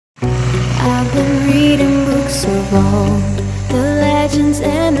I've been reading books of old, the legends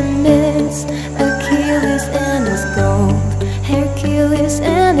and the myths, Achilles and his gold, Hercules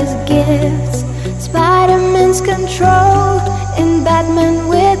and his gifts, Spider-Man's control, and Batman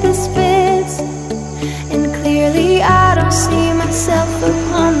with his fits. And clearly I don't see myself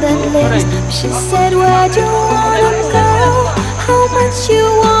upon that list. She said, where'd you wanna go? How much you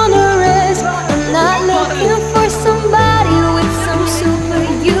wanna risk? I'm not looking for somebody with some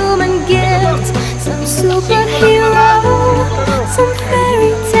superhuman gift, some superhero, some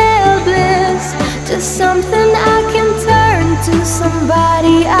fairy tale bliss. Just something I can turn to,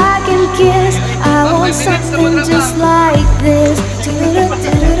 somebody I can kiss. I want something just like this.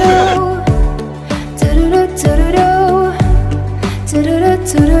 Do-do-do-do-do-do, do-do-do-do-do,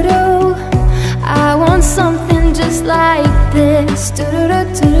 do-do-do-do-do. I want something just like this.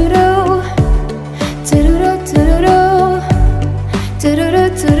 Do-do-do-do-do, do-do-do-do-do,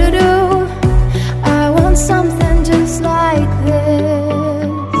 do-do-do-do-do. I want something just like this.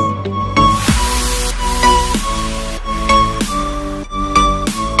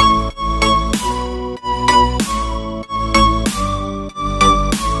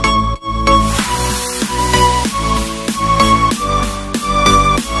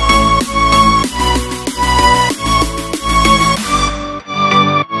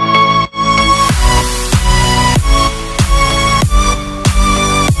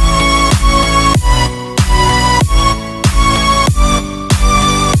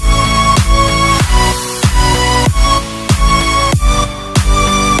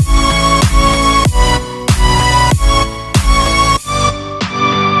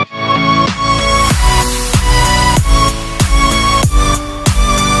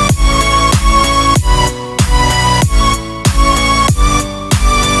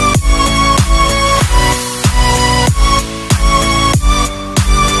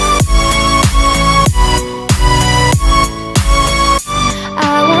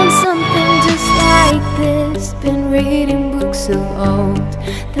 Been reading books of old,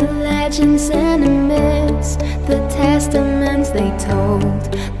 the legends and the myths, the testaments they told,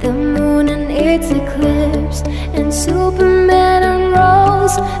 the moon and its eclipse, and Superman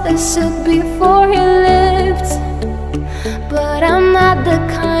unrolls a suit before he lived. But I'm not the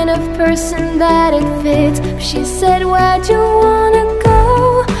kind of person that it fits. She said, where'd you wanna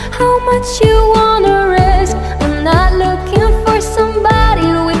go? How much you wanna risk? I'm not looking for somebody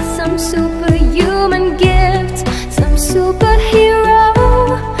with some superhuman gift, some superhero,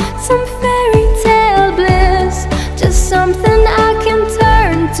 some fairy tale bliss. Just something I can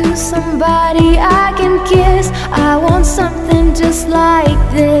turn to, somebody I can kiss. I want something just like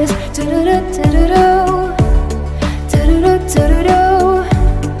this. Do-do-do-do-do, do-do-do-do-do,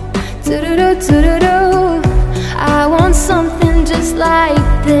 do-do-do-do-do. I want something just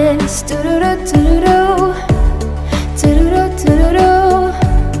like this. Do-do-do-do-do.